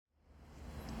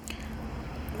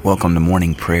Welcome to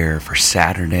morning prayer for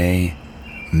Saturday,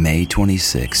 May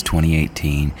 26,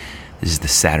 2018. This is the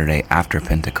Saturday after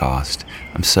Pentecost.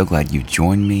 I'm so glad you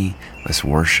joined me. Let's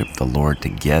worship the Lord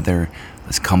together.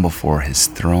 Let's come before His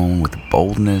throne with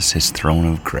boldness, His throne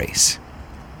of grace.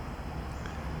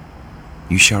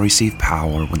 You shall receive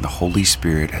power when the Holy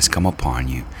Spirit has come upon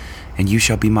you, and you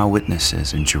shall be my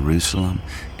witnesses in Jerusalem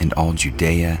and all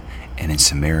Judea and in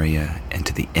Samaria and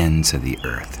to the ends of the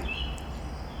earth.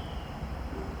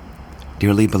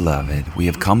 Dearly beloved, we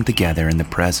have come together in the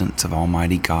presence of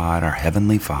Almighty God, our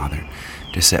Heavenly Father,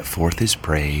 to set forth His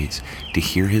praise, to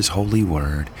hear His holy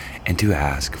word, and to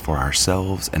ask for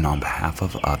ourselves and on behalf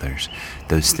of others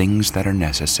those things that are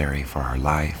necessary for our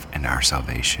life and our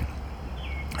salvation.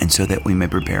 And so that we may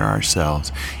prepare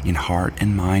ourselves in heart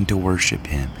and mind to worship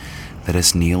Him, let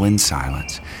us kneel in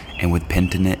silence and with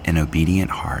penitent and obedient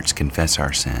hearts confess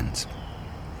our sins,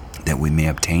 that we may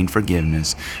obtain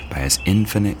forgiveness by His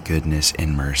infinite goodness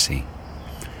and mercy.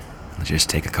 Let's just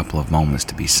take a couple of moments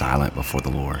to be silent before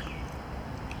the Lord.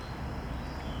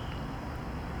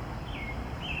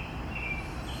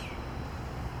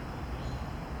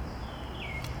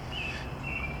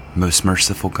 Most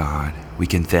merciful God, we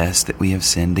confess that we have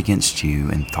sinned against You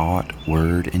in thought,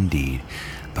 word, and deed,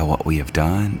 by what we have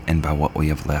done and by what we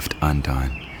have left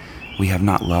undone. We have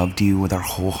not loved You with our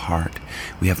whole heart.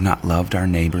 We have not loved our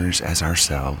neighbors as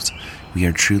ourselves. We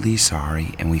are truly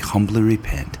sorry, and we humbly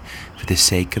repent. For the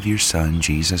sake of Your Son,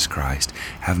 Jesus Christ,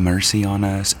 have mercy on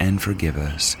us and forgive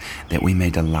us, that we may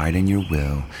delight in Your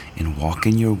will and walk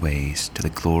in Your ways to the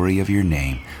glory of Your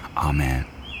name. Amen.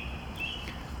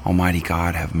 Almighty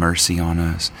God, have mercy on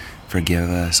us. Forgive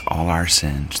us all our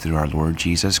sins through our Lord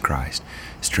Jesus Christ.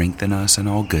 Strengthen us in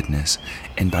all goodness,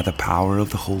 and by the power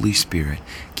of the Holy Spirit,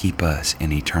 keep us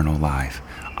in eternal life.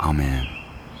 Amen.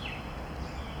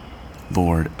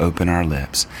 Lord, open our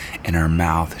lips, and our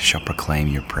mouth shall proclaim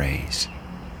Your praise.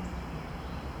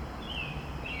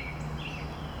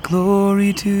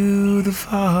 Glory to the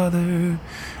Father,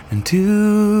 and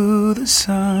to the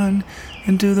Son,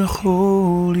 and to the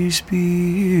Holy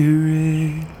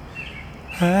Spirit,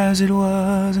 as it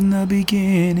was in the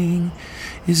beginning,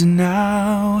 is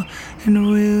now, and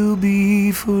will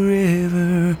be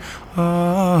forever.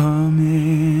 Amen.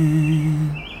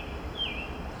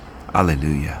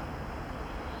 Alleluia.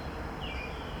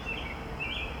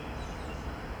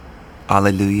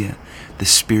 Alleluia. The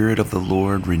Spirit of the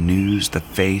Lord renews the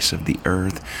face of the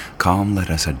earth. Come, let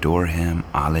us adore Him.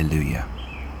 Alleluia.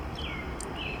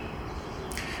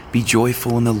 Be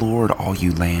joyful in the Lord, all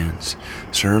you lands.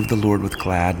 Serve the Lord with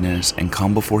gladness, and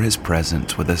come before His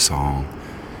presence with a song.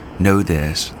 Know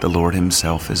this, the Lord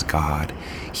Himself is God.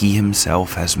 He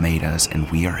Himself has made us,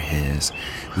 and we are His.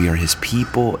 We are His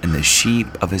people and the sheep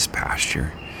of His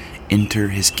pasture. Enter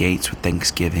His gates with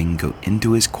thanksgiving. Go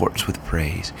into His courts with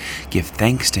praise. Give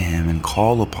thanks to Him and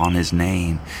call upon His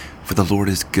name. For the Lord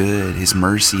is good, His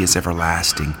mercy is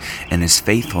everlasting, and His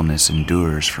faithfulness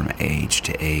endures from age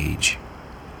to age.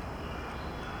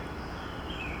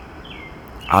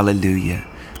 Alleluia.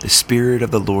 The Spirit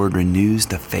of the Lord renews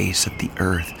the face of the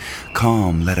earth.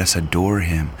 Come, let us adore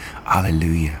Him.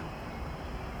 Alleluia.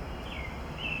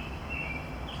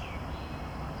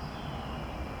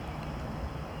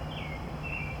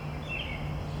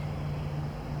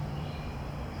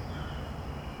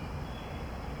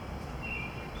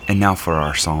 And now for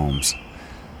our Psalms.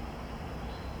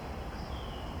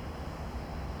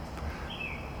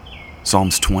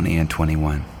 Psalms 20 and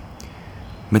 21.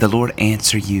 May the Lord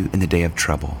answer you in the day of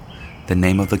trouble. The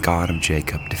name of the God of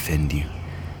Jacob defend you.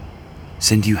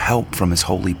 Send you help from His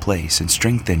holy place and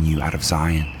strengthen you out of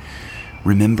Zion.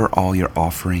 Remember all your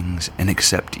offerings and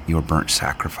accept your burnt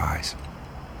sacrifice.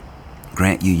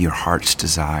 Grant you your heart's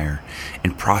desire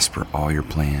and prosper all your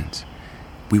plans.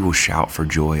 We will shout for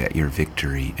joy at your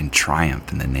victory and triumph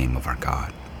in the name of our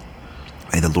God.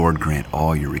 May the Lord grant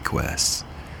all your requests.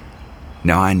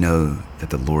 Now I know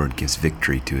that the Lord gives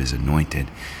victory to His anointed.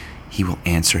 He will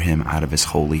answer him out of His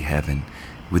holy heaven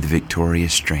with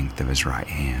victorious strength of His right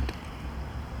hand.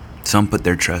 Some put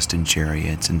their trust in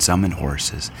chariots and some in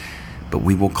horses, but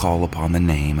we will call upon the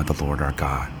name of the Lord our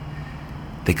God.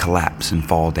 They collapse and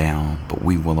fall down, but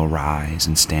we will arise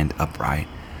and stand upright.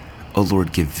 O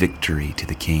Lord, give victory to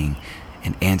the King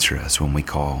and answer us when we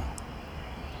call.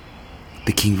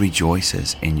 The King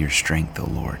rejoices in your strength, O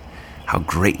Lord. How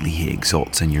greatly He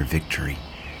exults in your victory.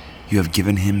 You have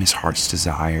given Him His heart's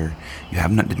desire. You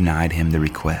have not denied Him the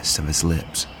requests of His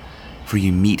lips. For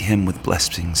you meet Him with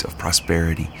blessings of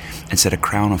prosperity and set a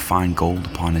crown of fine gold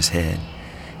upon His head.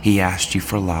 He asked you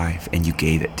for life, and you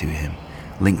gave it to Him,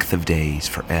 length of days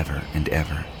forever and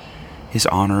ever. His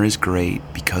honor is great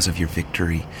because of your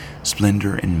victory.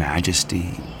 Splendor and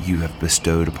majesty you have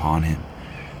bestowed upon him.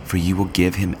 For you will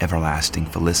give him everlasting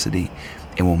felicity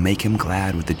and will make him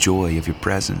glad with the joy of your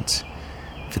presence.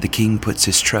 For the king puts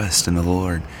his trust in the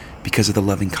Lord. Because of the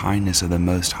loving kindness of the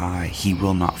Most High, he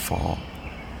will not fall.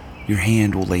 Your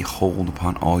hand will lay hold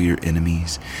upon all your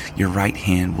enemies. Your right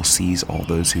hand will seize all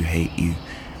those who hate you.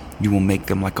 You will make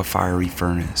them like a fiery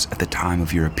furnace at the time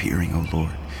of your appearing, O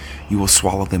Lord. You will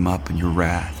swallow them up in your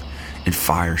wrath, and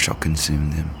fire shall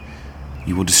consume them.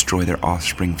 You will destroy their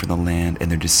offspring from the land and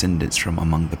their descendants from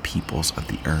among the peoples of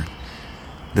the earth.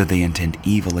 Though they intend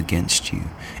evil against you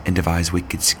and devise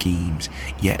wicked schemes,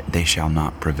 yet they shall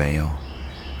not prevail.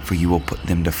 For you will put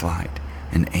them to flight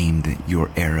and aim your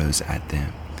arrows at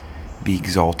them. Be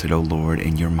exalted, O Lord,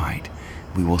 in your might.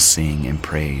 We will sing and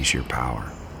praise your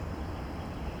power.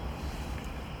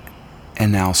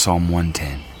 And now Psalm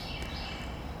 110.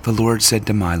 The Lord said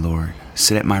to my Lord,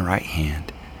 sit at my right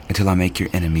hand until I make your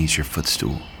enemies your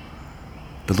footstool.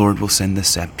 The Lord will send the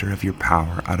scepter of your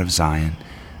power out of Zion,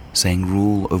 saying,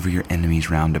 rule over your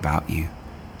enemies round about you.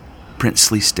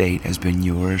 Princely state has been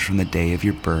yours from the day of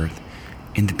your birth.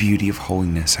 In the beauty of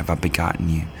holiness have I begotten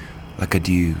you, like a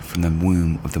dew from the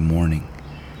womb of the morning.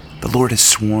 The Lord has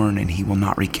sworn, and he will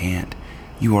not recant.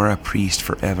 You are a priest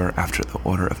forever after the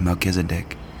order of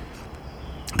Melchizedek.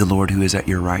 The Lord who is at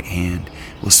your right hand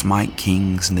will smite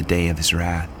kings in the day of his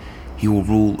wrath. He will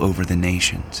rule over the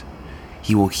nations.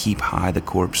 He will heap high the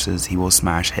corpses. He will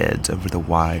smash heads over the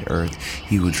wide earth.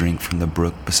 He will drink from the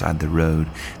brook beside the road.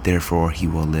 Therefore he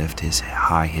will lift his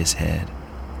head.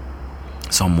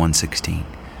 Psalm 116.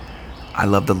 I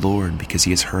love the Lord because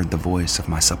he has heard the voice of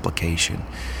my supplication,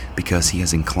 because he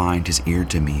has inclined his ear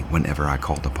to me whenever I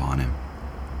called upon him.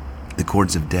 The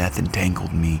cords of death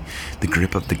entangled me. The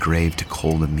grip of the grave took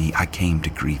hold of me. I came to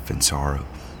grief and sorrow.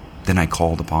 Then I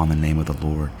called upon the name of the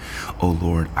Lord. O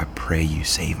Lord, I pray you,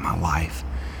 save my life.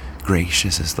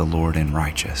 Gracious is the Lord and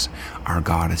righteous. Our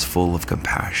God is full of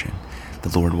compassion.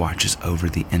 The Lord watches over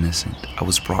the innocent. I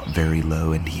was brought very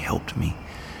low, and he helped me.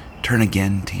 Turn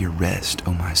again to your rest,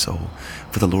 O my soul,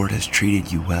 for the Lord has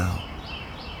treated you well.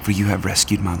 For you have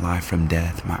rescued my life from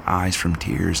death, my eyes from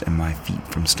tears, and my feet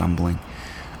from stumbling.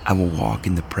 I will walk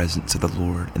in the presence of the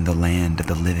Lord in the land of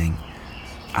the living.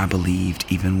 I believed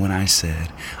even when I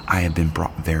said, I have been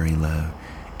brought very low.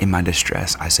 In my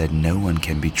distress I said, no one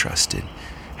can be trusted.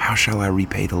 How shall I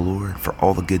repay the Lord for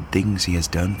all the good things he has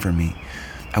done for me?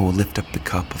 I will lift up the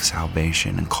cup of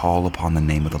salvation and call upon the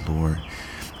name of the Lord.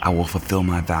 I will fulfill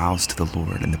my vows to the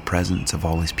Lord in the presence of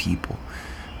all his people.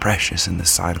 Precious in the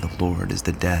sight of the Lord is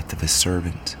the death of his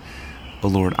servants. O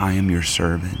Lord, I am your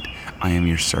servant. I am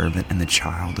your servant and the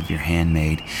child of your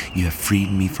handmaid. You have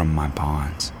freed me from my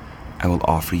bonds. I will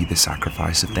offer you the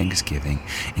sacrifice of thanksgiving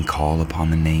and call upon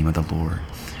the name of the Lord.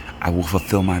 I will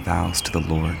fulfill my vows to the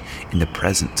Lord in the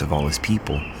presence of all his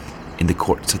people, in the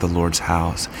courts of the Lord's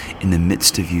house, in the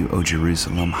midst of you, O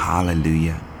Jerusalem.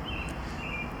 Hallelujah.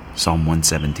 Psalm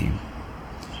 117.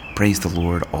 Praise the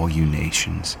Lord, all you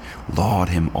nations. Laud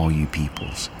him, all you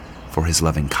peoples. For his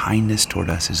loving kindness toward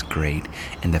us is great,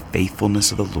 and the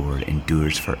faithfulness of the Lord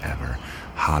endures forever.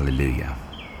 Hallelujah.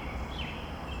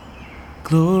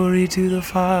 Glory to the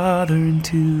Father, and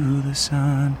to the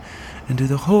Son, and to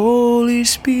the Holy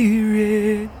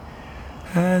Spirit,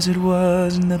 as it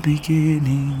was in the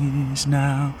beginning, is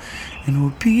now, and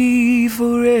will be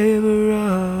forever.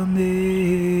 Amen.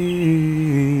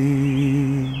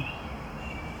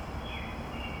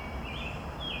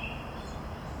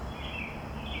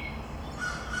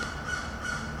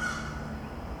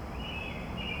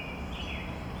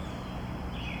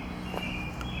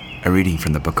 A reading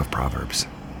from the book of Proverbs.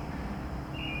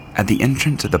 At the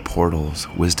entrance of the portals,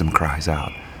 wisdom cries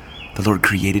out, the Lord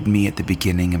created me at the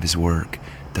beginning of his work,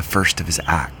 the first of his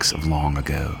acts of long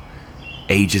ago.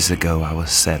 Ages ago I was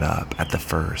set up at the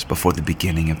first, before the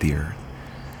beginning of the earth.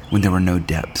 When there were no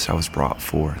depths I was brought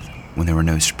forth, when there were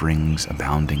no springs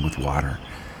abounding with water.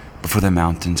 Before the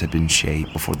mountains had been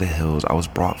shaped, before the hills I was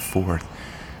brought forth,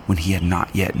 when he had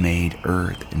not yet made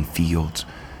earth and fields,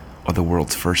 or the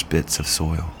world's first bits of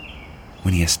soil.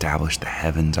 When he established the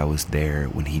heavens, I was there.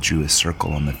 When he drew a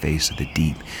circle on the face of the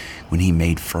deep. When he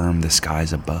made firm the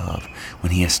skies above.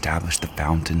 When he established the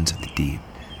fountains of the deep.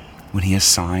 When he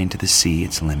assigned to the sea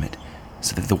its limit,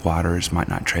 so that the waters might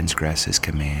not transgress his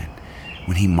command.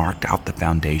 When he marked out the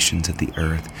foundations of the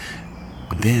earth.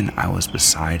 Then I was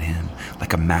beside him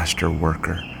like a master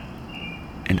worker.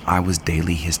 And I was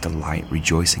daily his delight,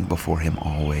 rejoicing before him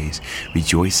always,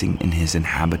 rejoicing in his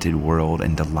inhabited world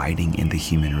and delighting in the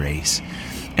human race.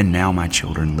 And now, my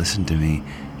children, listen to me.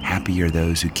 Happy are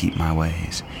those who keep my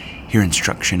ways. Hear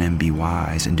instruction and be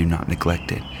wise, and do not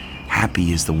neglect it.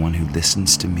 Happy is the one who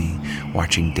listens to me,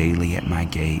 watching daily at my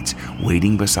gates,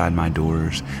 waiting beside my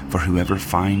doors. For whoever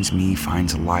finds me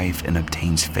finds life and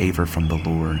obtains favor from the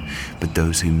Lord. But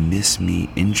those who miss me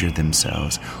injure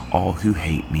themselves. All who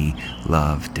hate me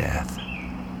love death.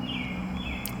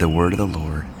 The word of the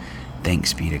Lord.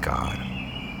 Thanks be to God.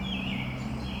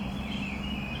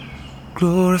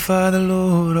 Glorify the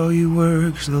Lord, all you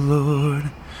works of the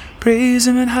Lord. Praise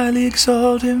him and highly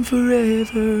exalt him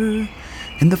forever.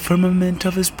 In the firmament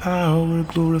of his power,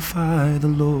 glorify the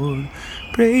Lord.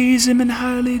 Praise him and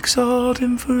highly exalt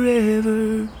him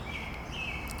forever.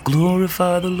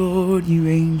 Glorify the Lord, you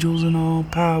angels and all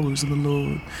powers of the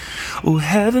Lord. O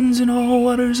heavens and all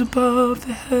waters above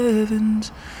the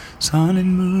heavens. Sun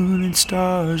and moon and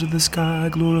stars of the sky,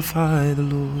 glorify the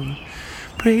Lord.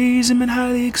 Praise him and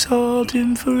highly exalt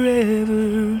him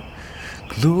forever.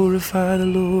 Glorify the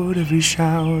Lord, every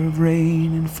shower of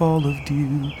rain and fall of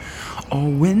dew, all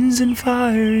winds and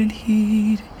fire and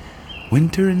heat,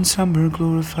 winter and summer,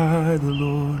 glorify the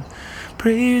Lord.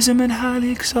 Praise him and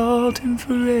highly exalt him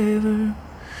forever.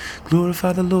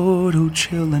 Glorify the Lord, O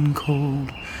chill and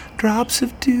cold, drops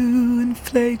of dew and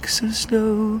flakes of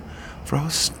snow,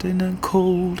 frost and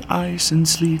cold, ice and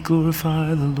sleet,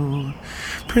 glorify the Lord.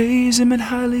 Praise him and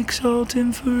highly exalt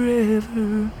him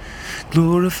forever.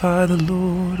 Glorify the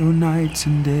Lord, O nights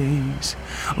and days,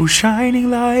 O shining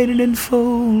light and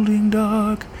enfolding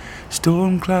dark,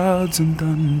 storm clouds and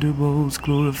thunderbolts,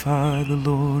 glorify the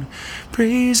Lord.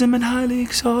 Praise him and highly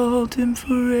exalt him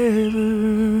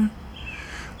forever.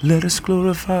 Let us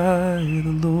glorify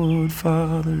the Lord,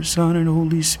 Father, Son, and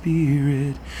Holy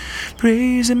Spirit.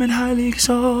 Praise him and highly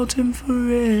exalt him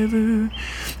forever.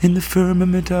 In the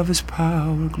firmament of his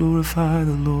power, glorify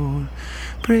the Lord.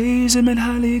 Praise him and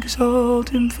highly exalt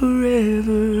him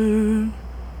forever.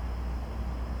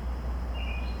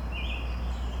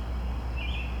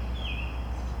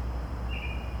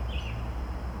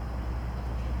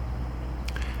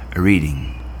 A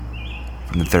reading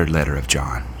from the third letter of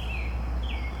John.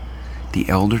 The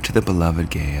elder to the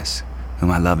beloved Gaius,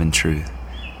 whom I love in truth.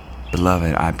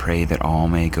 Beloved, I pray that all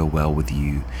may go well with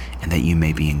you, and that you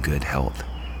may be in good health,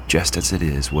 just as it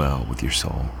is well with your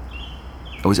soul.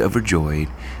 I was overjoyed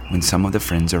when some of the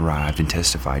friends arrived and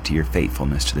testified to your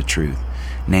faithfulness to the truth,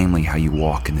 namely how you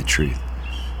walk in the truth.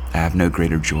 I have no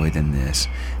greater joy than this,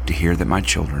 to hear that my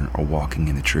children are walking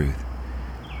in the truth.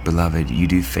 Beloved, you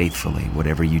do faithfully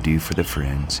whatever you do for the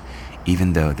friends,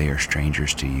 even though they are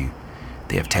strangers to you.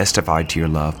 They have testified to your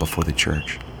love before the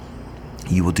church.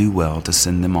 You will do well to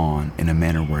send them on in a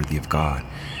manner worthy of God,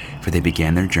 for they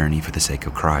began their journey for the sake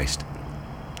of Christ,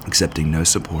 accepting no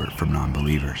support from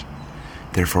non-believers.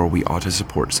 Therefore, we ought to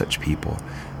support such people,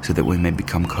 so that we may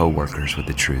become co-workers with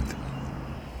the truth.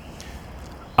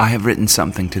 I have written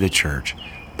something to the church,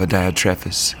 but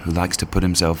Diotrephes, who likes to put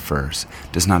himself first,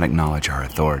 does not acknowledge our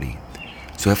authority.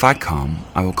 So if I come,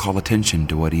 I will call attention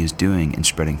to what he is doing in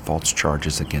spreading false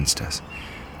charges against us.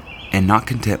 And not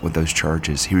content with those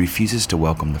charges, he refuses to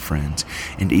welcome the friends,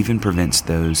 and even prevents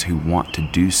those who want to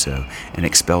do so, and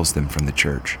expels them from the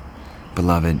church.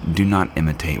 Beloved, do not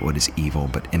imitate what is evil,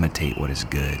 but imitate what is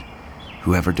good.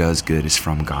 Whoever does good is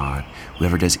from God.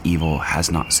 Whoever does evil has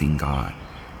not seen God.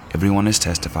 Everyone has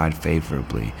testified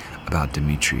favorably about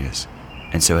Demetrius,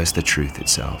 and so has the truth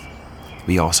itself.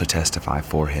 We also testify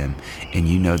for him, and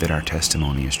you know that our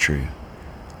testimony is true.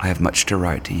 I have much to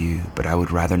write to you, but I would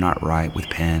rather not write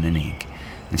with pen and ink.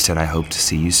 Instead, I hope to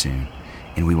see you soon,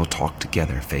 and we will talk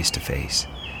together face to face.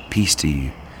 Peace to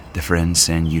you. The friends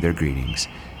send you their greetings.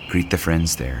 Greet the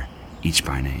friends there, each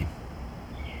by name.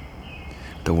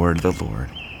 The word of the Lord.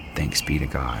 Thanks be to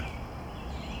God.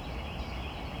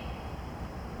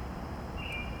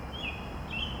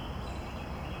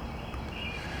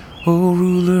 O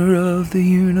ruler of the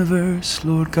universe,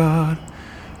 Lord God,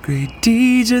 great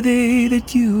deeds are they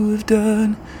that you have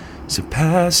done,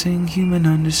 surpassing human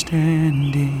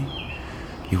understanding.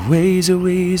 Your ways are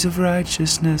ways of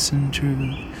righteousness and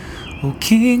truth. O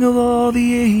King of all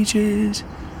the ages,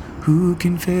 who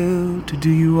can fail to do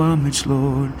you homage,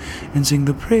 Lord, and sing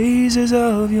the praises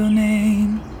of your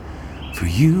name? For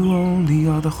you only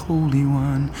are the Holy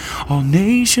One. All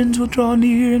nations will draw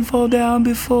near and fall down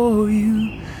before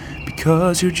you,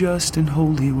 because your just and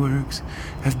holy works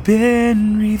have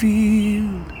been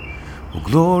revealed. Oh,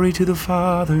 glory to the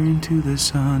Father, and to the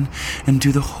Son, and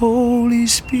to the Holy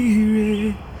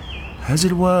Spirit, as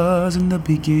it was in the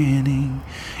beginning,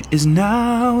 is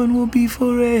now, and will be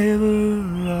forever.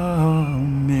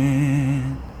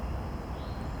 Amen.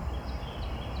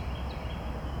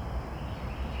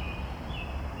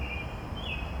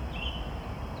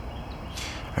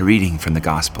 A reading from the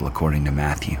Gospel according to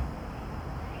Matthew.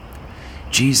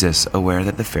 Jesus, aware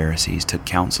that the Pharisees took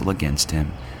counsel against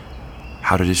him,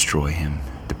 how to destroy him,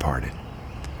 departed.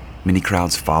 Many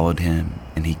crowds followed him,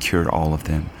 and he cured all of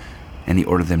them, and he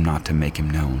ordered them not to make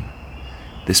him known.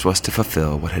 This was to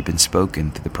fulfill what had been spoken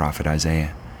through the prophet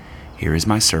Isaiah. Here is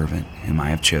my servant, whom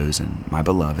I have chosen, my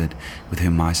beloved, with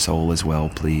whom my soul is well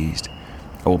pleased.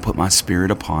 I will put my spirit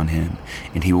upon him,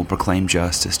 and he will proclaim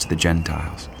justice to the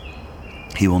Gentiles.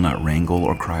 He will not wrangle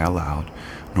or cry aloud,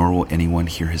 nor will anyone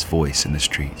hear his voice in the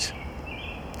streets.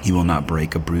 He will not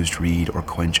break a bruised reed or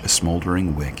quench a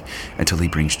smoldering wick until he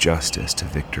brings justice to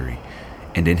victory,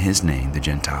 and in his name the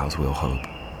Gentiles will hope.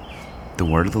 The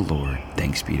word of the Lord,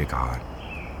 thanks be to God.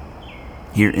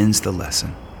 Here ends the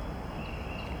lesson.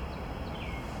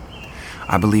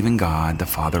 I believe in God, the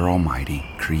Father Almighty,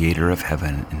 creator of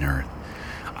heaven and earth.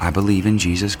 I believe in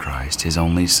Jesus Christ, his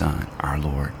only Son, our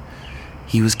Lord.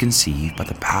 He was conceived by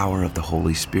the power of the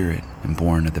Holy Spirit and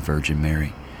born of the Virgin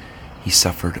Mary. He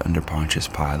suffered under Pontius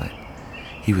Pilate.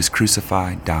 He was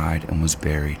crucified, died, and was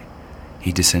buried.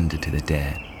 He descended to the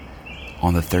dead.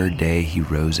 On the third day he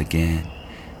rose again.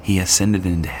 He ascended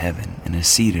into heaven and is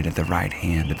seated at the right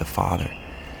hand of the Father.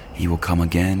 He will come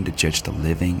again to judge the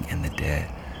living and the dead.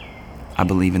 I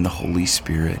believe in the Holy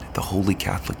Spirit, the Holy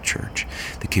Catholic Church,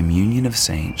 the communion of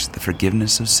saints, the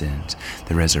forgiveness of sins,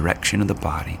 the resurrection of the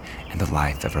body, and the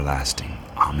life everlasting.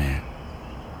 Amen.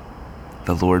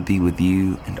 The Lord be with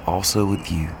you and also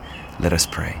with you. Let us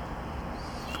pray.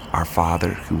 Our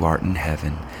Father, who art in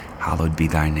heaven, hallowed be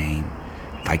thy name.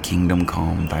 Thy kingdom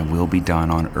come, thy will be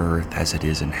done on earth as it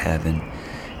is in heaven.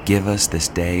 Give us this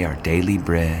day our daily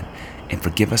bread, and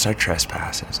forgive us our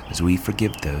trespasses, as we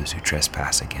forgive those who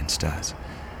trespass against us.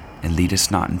 And lead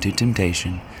us not into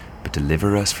temptation, but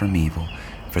deliver us from evil.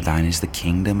 For thine is the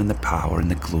kingdom and the power and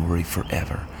the glory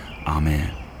forever.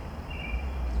 Amen.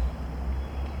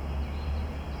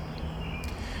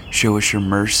 Show us your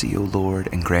mercy, O Lord,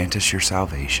 and grant us your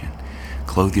salvation.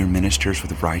 Clothe your ministers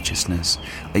with righteousness.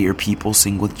 Let your people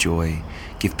sing with joy.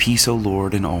 Give peace, O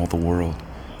Lord, in all the world.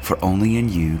 For only in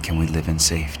you can we live in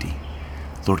safety.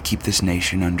 Lord, keep this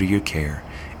nation under your care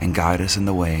and guide us in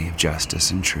the way of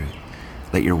justice and truth.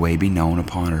 Let your way be known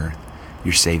upon earth,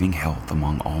 your saving health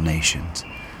among all nations.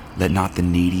 Let not the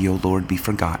needy, O Lord, be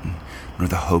forgotten, nor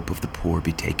the hope of the poor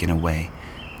be taken away.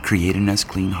 Create in us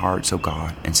clean hearts, O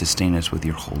God, and sustain us with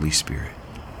your Holy Spirit.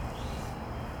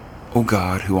 O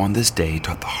God, who on this day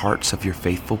taught the hearts of your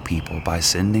faithful people by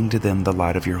sending to them the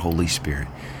light of your Holy Spirit,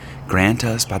 grant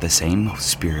us by the same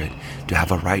Spirit to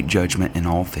have a right judgment in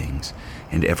all things,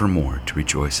 and evermore to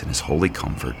rejoice in his holy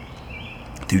comfort.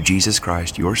 Through Jesus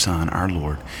Christ, your Son, our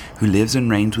Lord, who lives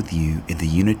and reigns with you in the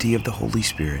unity of the Holy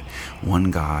Spirit, one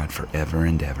God, forever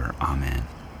and ever. Amen.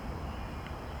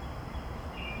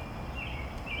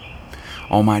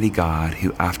 Almighty God,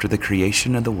 who after the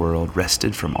creation of the world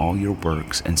rested from all your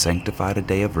works and sanctified a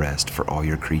day of rest for all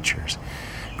your creatures,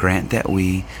 grant that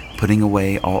we, putting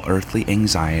away all earthly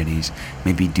anxieties,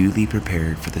 may be duly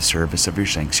prepared for the service of your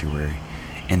sanctuary,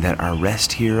 and that our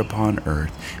rest here upon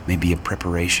earth may be a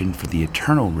preparation for the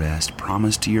eternal rest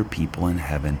promised to your people in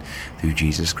heaven, through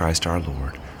Jesus Christ our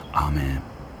Lord. Amen.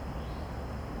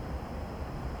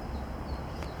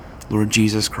 Lord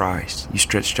Jesus Christ, you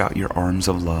stretched out your arms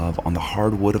of love on the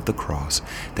hard wood of the cross,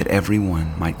 that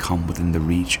everyone might come within the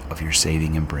reach of your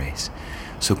saving embrace.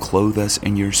 So clothe us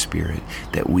in your Spirit,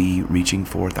 that we, reaching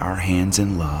forth our hands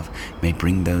in love, may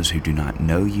bring those who do not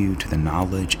know you to the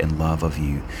knowledge and love of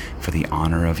you, for the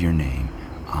honor of your name.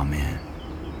 Amen.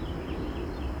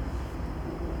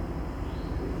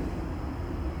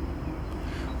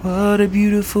 What a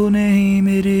beautiful name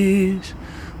it is.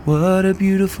 What a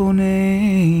beautiful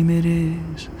name it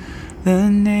is. The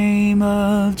name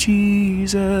of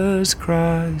Jesus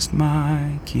Christ,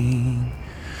 my King.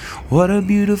 What a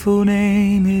beautiful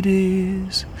name it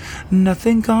is.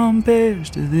 Nothing compares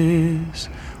to this.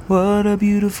 What a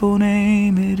beautiful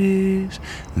name it is.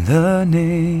 The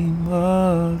name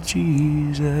of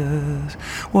Jesus.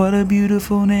 What a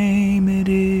beautiful name it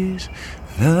is.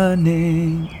 The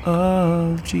name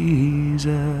of Jesus.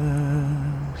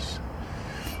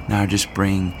 Now just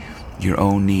bring your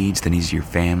own needs, the needs of your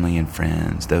family and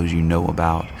friends, those you know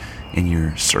about in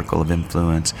your circle of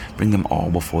influence. Bring them all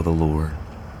before the Lord.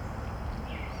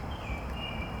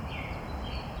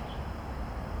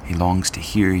 He longs to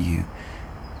hear you.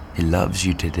 He loves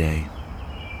you today.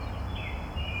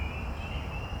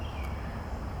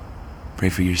 Pray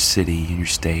for your city, your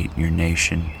state, your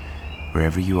nation,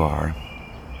 wherever you are.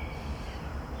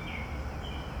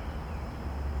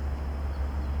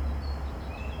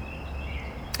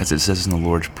 As it says in the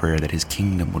Lord's Prayer, that his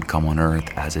kingdom would come on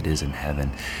earth as it is in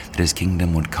heaven, that his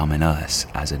kingdom would come in us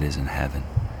as it is in heaven.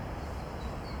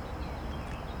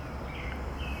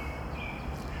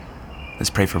 Let's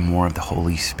pray for more of the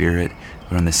Holy Spirit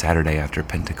on the Saturday after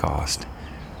Pentecost,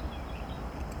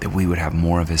 that we would have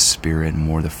more of his Spirit,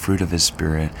 more of the fruit of his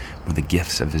Spirit, more the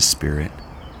gifts of his Spirit.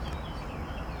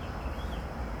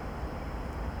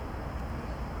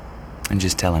 And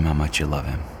just tell him how much you love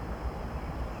him.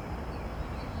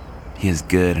 He is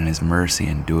good and his mercy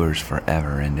endures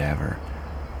forever and ever.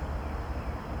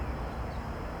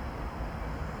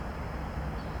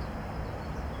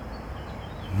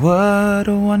 What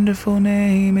a wonderful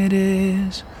name it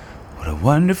is. What a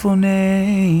wonderful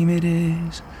name it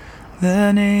is.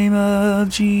 The name of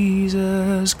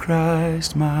Jesus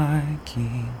Christ, my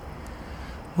King.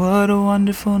 What a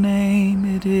wonderful name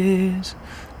it is.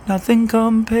 Nothing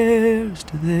compares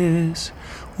to this.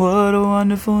 What a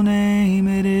wonderful name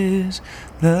it is.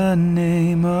 The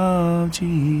name of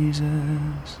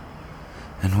Jesus.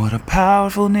 And what a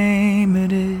powerful name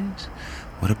it is.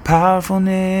 What a powerful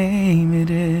name it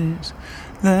is.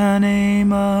 The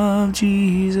name of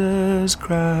Jesus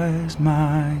Christ,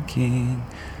 my King.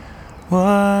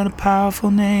 What a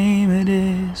powerful name it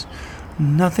is.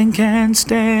 Nothing can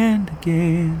stand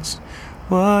against.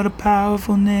 What a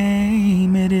powerful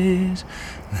name it is.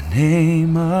 The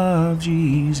name of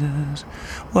Jesus.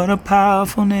 What a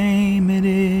powerful name it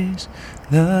is.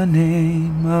 The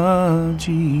name of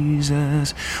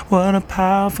Jesus. What a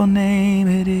powerful name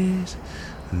it is.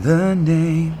 The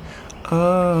name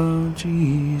of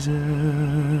Jesus.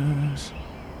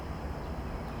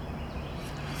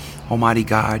 Almighty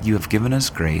God, you have given us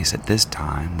grace at this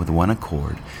time with one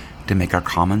accord to make our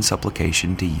common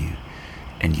supplication to you.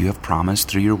 And you have promised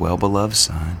through your well-beloved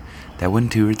Son that when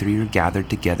 2 or 3 are gathered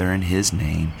together in his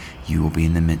name, you will be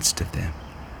in the midst of them.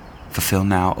 Fulfill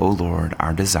now, O Lord,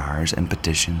 our desires and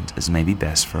petitions as may be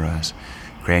best for us,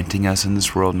 granting us in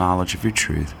this world knowledge of your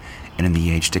truth, and in the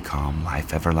age to come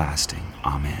life everlasting.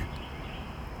 Amen.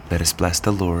 Let us bless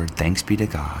the Lord. Thanks be to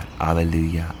God.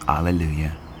 Alleluia,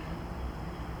 alleluia.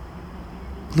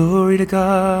 Glory to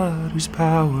God, whose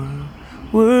power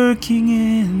working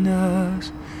in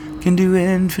us can do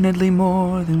infinitely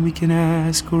more than we can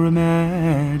ask or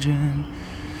imagine.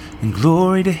 And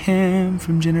glory to him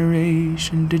from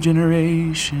generation to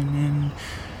generation in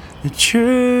the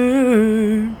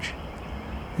church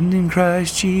and in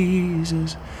Christ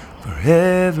Jesus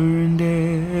forever and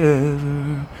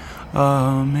ever.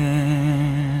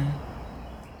 Amen.